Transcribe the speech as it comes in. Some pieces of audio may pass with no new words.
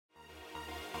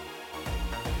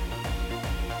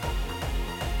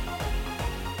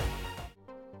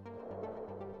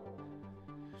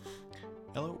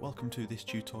Hello, welcome to this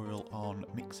tutorial on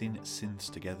mixing synths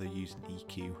together using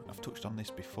EQ. I've touched on this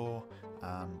before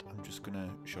and I'm just going to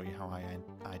show you how I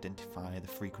identify the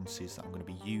frequencies that I'm going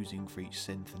to be using for each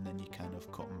synth, and then you kind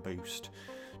of cut and boost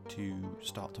to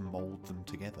start to mould them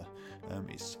together.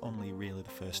 It's only really the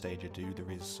first stage I do.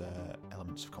 There is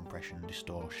elements of compression,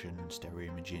 distortion, stereo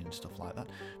imaging and stuff like that,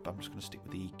 but I'm just going to stick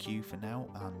with the EQ for now,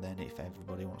 and then if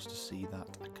everybody wants to see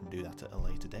that I can do that at a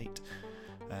later date.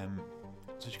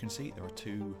 So as you can see, there are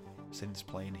two synths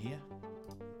playing here.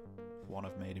 One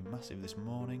I've made in Massive this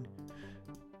morning,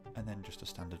 and then just a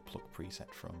standard pluck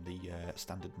preset from the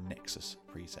standard Nexus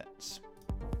presets.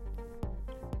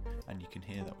 And you can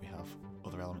hear that we have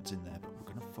other elements in there, but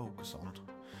we're going to focus on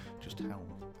just how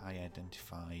I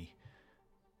identify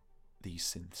these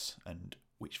synths and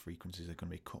which frequencies are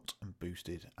going to be cut and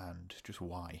boosted and just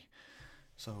why.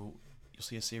 So you'll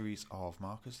see a series of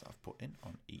markers that I've put in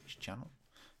on each channel.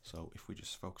 So if we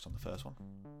just focus on the first one.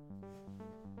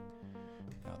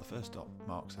 Now the first dot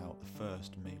marks out the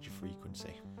first major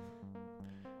frequency.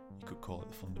 You could call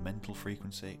it the fundamental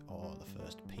frequency or the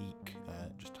first peak,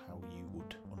 just how you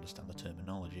would understand the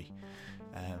terminology.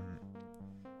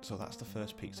 So that's the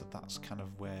first peak, so that's kind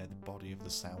of where the body of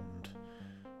the sound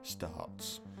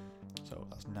starts. So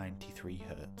that's 93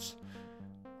 Hertz.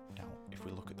 Now if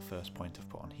we look at the first point I've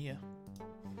put on here,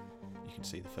 you can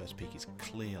see the first peak is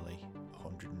clearly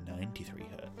 193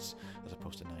 Hertz as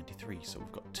opposed to 93, so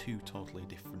we've got two totally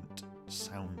different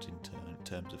sounds in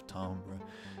terms of timbre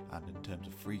and in terms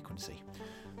of frequency.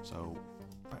 So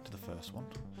back to the first one,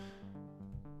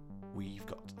 we've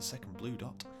got the second blue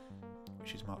dot,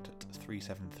 which is marked at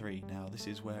 373. Now this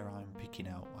is where I'm picking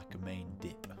out like a main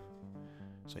dip,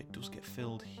 so it does get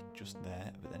filled just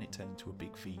there, but then it turns into a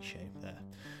big V shape there.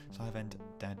 So I've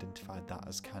identified that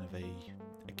as kind of a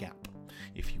gap,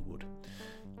 if you would.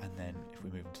 And then if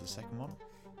we move into the second one,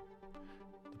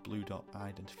 the blue dot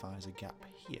identifies a gap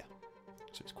here.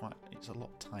 So it's a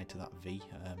lot tied to that V.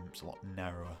 It's a lot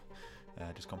narrower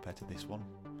just compared to this one.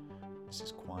 This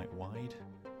is quite wide.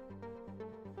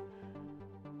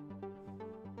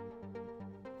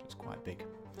 It's quite big.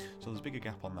 So there's a bigger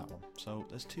gap on that one. So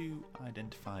there's two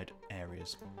identified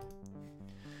areas.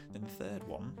 Then the third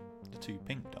one, the two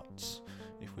pink dots,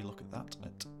 if we look at that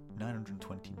at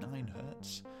 929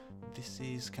 Hertz, this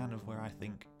is kind of where I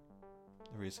think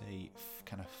there is a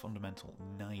kind of fundamental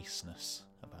niceness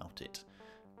about it.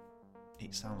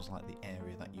 It sounds like the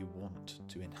area that you want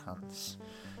to enhance,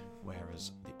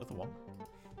 whereas the other one,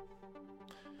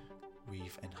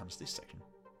 we've enhanced this section.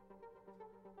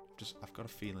 I've got a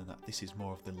feeling that this is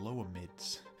more of the lower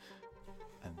mids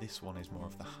and this one is more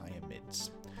of the higher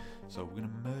mids. So we're going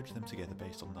to merge them together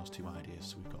based on those two ideas.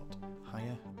 So we've got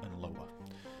higher and lower.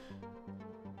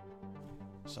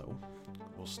 So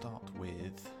we'll start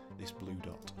with this blue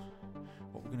dot.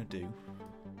 What we're going to do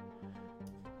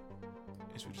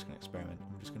is we're just going to experiment.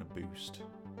 I'm just going to boost. So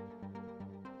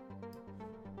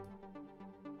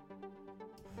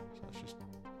let's just.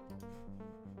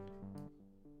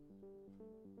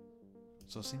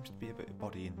 So there seems to be a bit of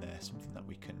body in there, something that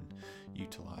we can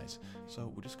utilise.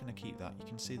 So we're just going to keep that. You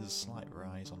can see there's a slight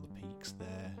rise on the peaks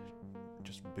there,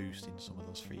 just boosting some of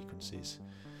those frequencies.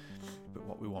 But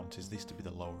what we want is this to be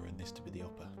the lower and this to be the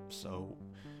upper. So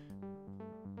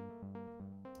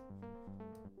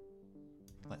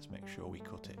let's make sure we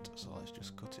cut it. So let's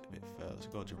just cut it a bit further. Let's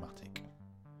go dramatic.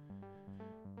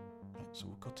 Right, so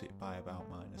we'll cut it by about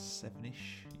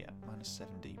 -7-ish. Yeah,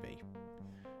 -7 dB.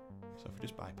 So if we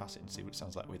just bypass it and see what it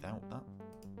sounds like without that.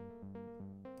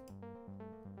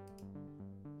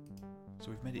 So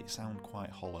we've made it sound quite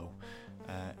hollow.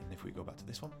 And if we go back to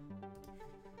this one,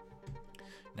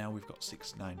 now we've got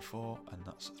 694 and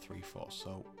that's 34.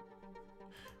 So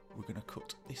we're going to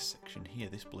cut this section here,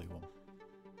 this blue one.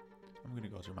 I'm going to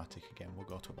go dramatic again. We'll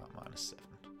go to about -7.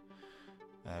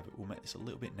 But we'll make this a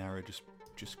little bit narrower just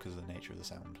because of the nature of the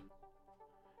sound.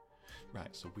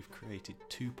 Right, so we've created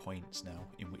 2 points now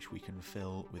in which we can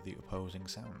fill with the opposing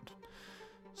sound.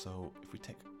 So if we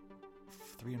take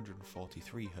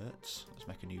 343 Hertz, let's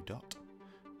make a new dot.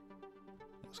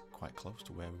 That's quite close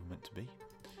to where we were meant to be.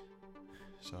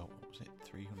 So what was it,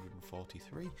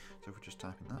 343? So if we're just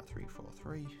typing that,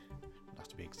 343, it has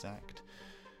to be exact.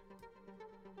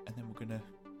 And then we're going to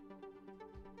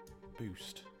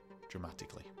boost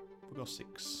dramatically. We'll go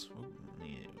 6, we'll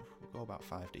go about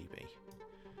 5 dB.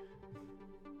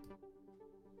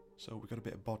 So we've got a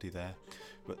bit of body there,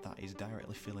 but that is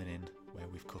directly filling in where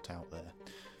we've cut out there.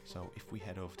 So if we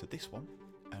head over to this one,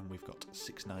 and we've got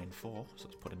 694, so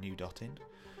let's put a new dot in,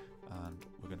 and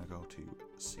we're going to go to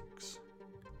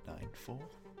 694.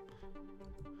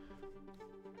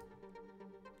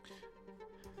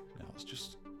 Now let's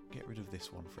just get rid of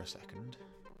this one for a second.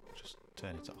 Just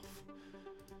turn it off.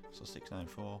 So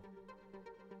 694.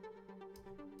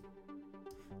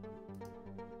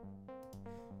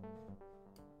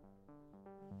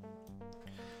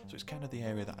 So it's kind of the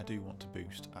area that I do want to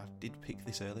boost. I did pick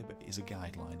this earlier, but it is a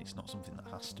guideline. It's not something that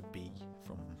has to be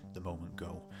from the moment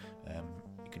go.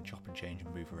 You can chop and change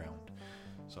and move around.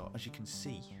 So as you can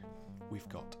see, we've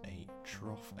got a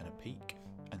trough and a peak,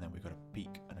 and then we've got a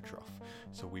peak and a trough.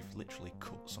 So we've literally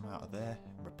cut some out of there,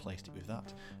 replaced it with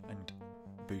that, and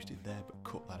boosted there, but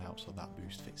cut that out so that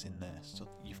boost fits in there. So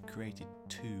you've created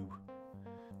two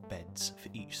beds for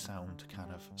each sound to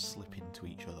kind of slip into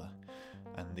each other,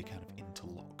 and they kind of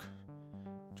interlock,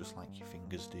 just like your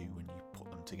fingers do when you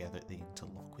put them together, they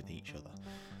interlock with each other.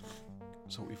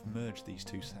 So we've merged these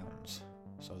two sounds.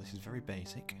 So this is very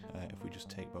basic. If we just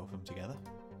take both of them together,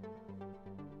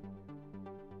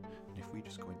 and if we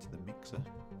just go into the mixer,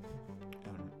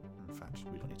 and in fact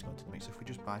we don't need to go into the mixer, if we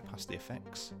just bypass the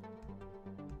effects,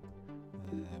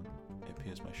 it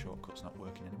appears my shortcut's not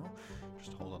working anymore.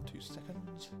 Just hold on 2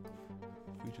 seconds.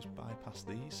 If we just bypass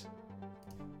these,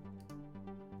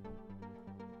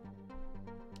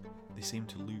 they seem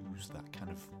to lose that kind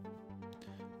of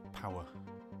power,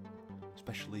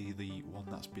 especially the one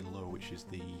that's below, which is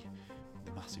the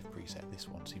massive preset. This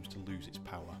one seems to lose its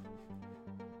power.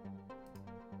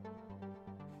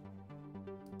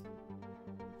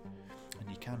 And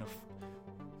you kind of,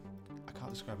 I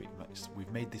can't describe it,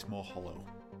 we've made this more hollow.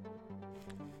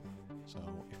 So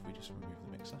if we just remove the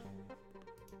mixer,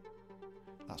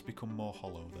 that's become more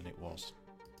hollow than it was.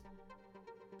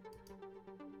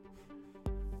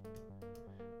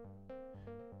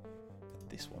 And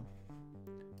this one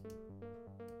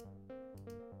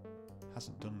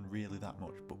hasn't done really that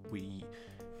much, but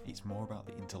it's more about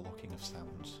the interlocking of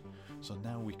sounds. So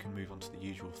now we can move on to the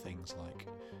usual things, like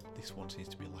this one seems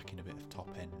to be lacking a bit of top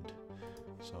end.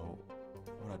 So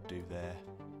what I'd do there,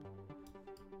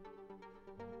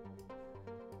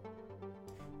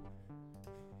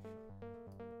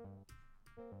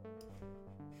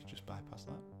 is just bypass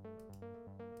that.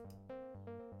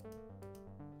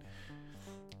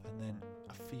 And then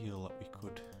I feel that we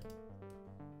could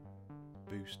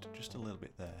boost just a little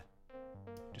bit there,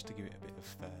 just to give it a bit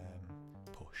of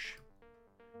push.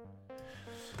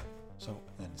 So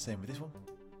then same with this one.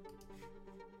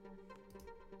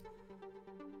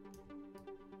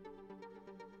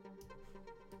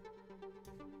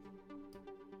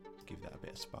 Just give that a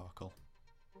bit of sparkle.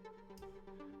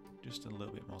 Just a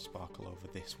little bit more sparkle over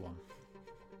this one.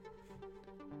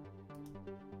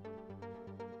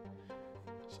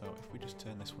 So if we just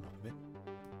turn this one up a bit.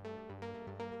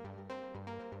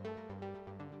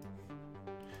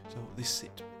 So they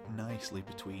sit nicely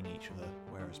between each other,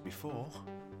 whereas before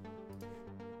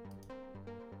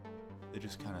they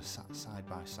just kind of sat side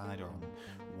by side or on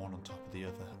one on top of the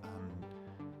other, and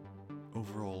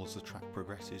overall as the track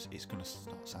progresses it's going to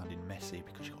start sounding messy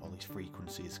because you've got all these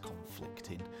frequencies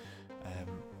conflicting,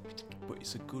 but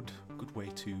it's a good way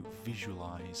to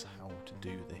visualise how to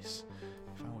do this.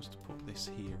 If I was to put this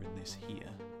here and this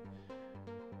here,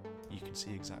 you can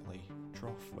see exactly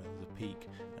trough where there's a peak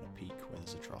and a peak where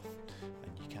there's a trough,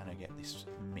 and you kind of get this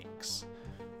mix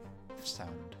of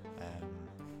sound,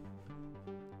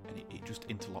 and it just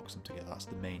interlocks them together. That's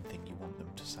the main thing, you want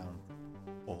them to sound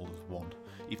all as one.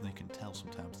 Even though you can tell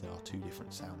sometimes there are two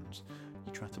different sounds,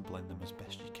 you try to blend them as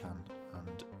best you can,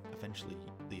 and eventually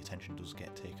the attention does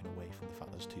get taken away from the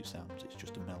fact there's two sounds, it's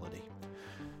just a melody.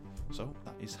 So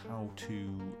that is how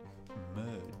to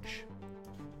merge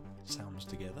sounds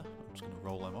together. I'm just going to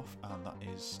roll them off, and that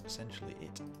is essentially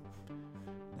it.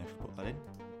 Now if we put that in,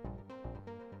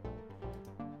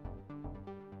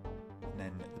 and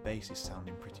then the bass is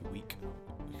sounding pretty weak,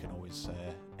 we can always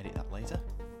edit that later.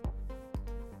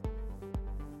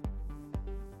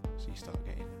 So you start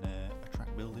getting a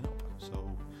track building up.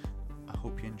 So I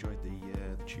hope you enjoyed the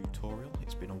tutorial.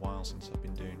 It's been a while since I've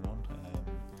been doing one.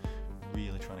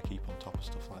 Really trying to keep on top of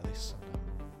stuff like this.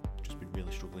 I've just been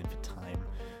really struggling for time,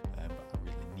 but I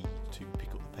really need to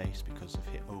pick up the pace because I've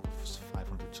hit over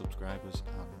 500 subscribers,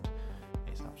 and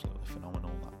it's absolutely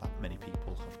phenomenal that many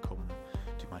people have come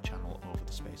to my channel over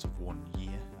the space of 1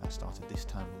 year. I started this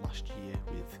time last year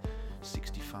with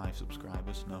 64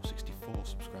 subscribers,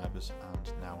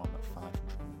 and now I'm at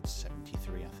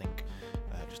 573, I think,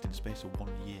 just in the space of 1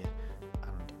 year,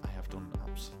 and I have done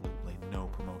absolutely no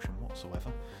promotion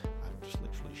whatsoever. I've just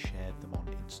literally shared them on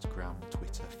Instagram,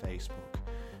 Twitter, Facebook,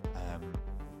 and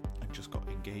just got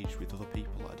engaged with other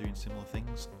people that are doing similar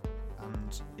things,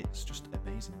 and it's just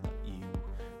amazing that you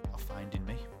are finding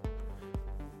me,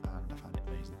 and I find it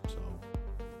amazing, so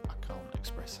I can't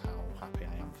express how happy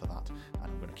I am for that.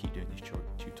 going to keep doing these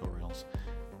tutorials.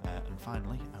 And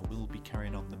finally, I will be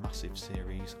carrying on the Massive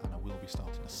series, and I will be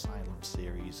starting a Silent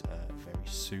series very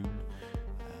soon.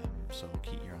 So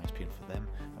keep your eyes peeled for them,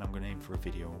 and I'm going to aim for a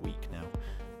video a week now,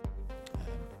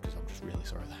 because I'm just really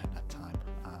sorry that I haven't had time.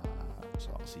 So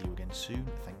I'll see you again soon.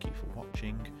 Thank you for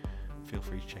watching. Feel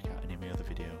free to check out any of my other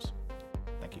videos.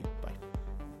 Thank you. Bye.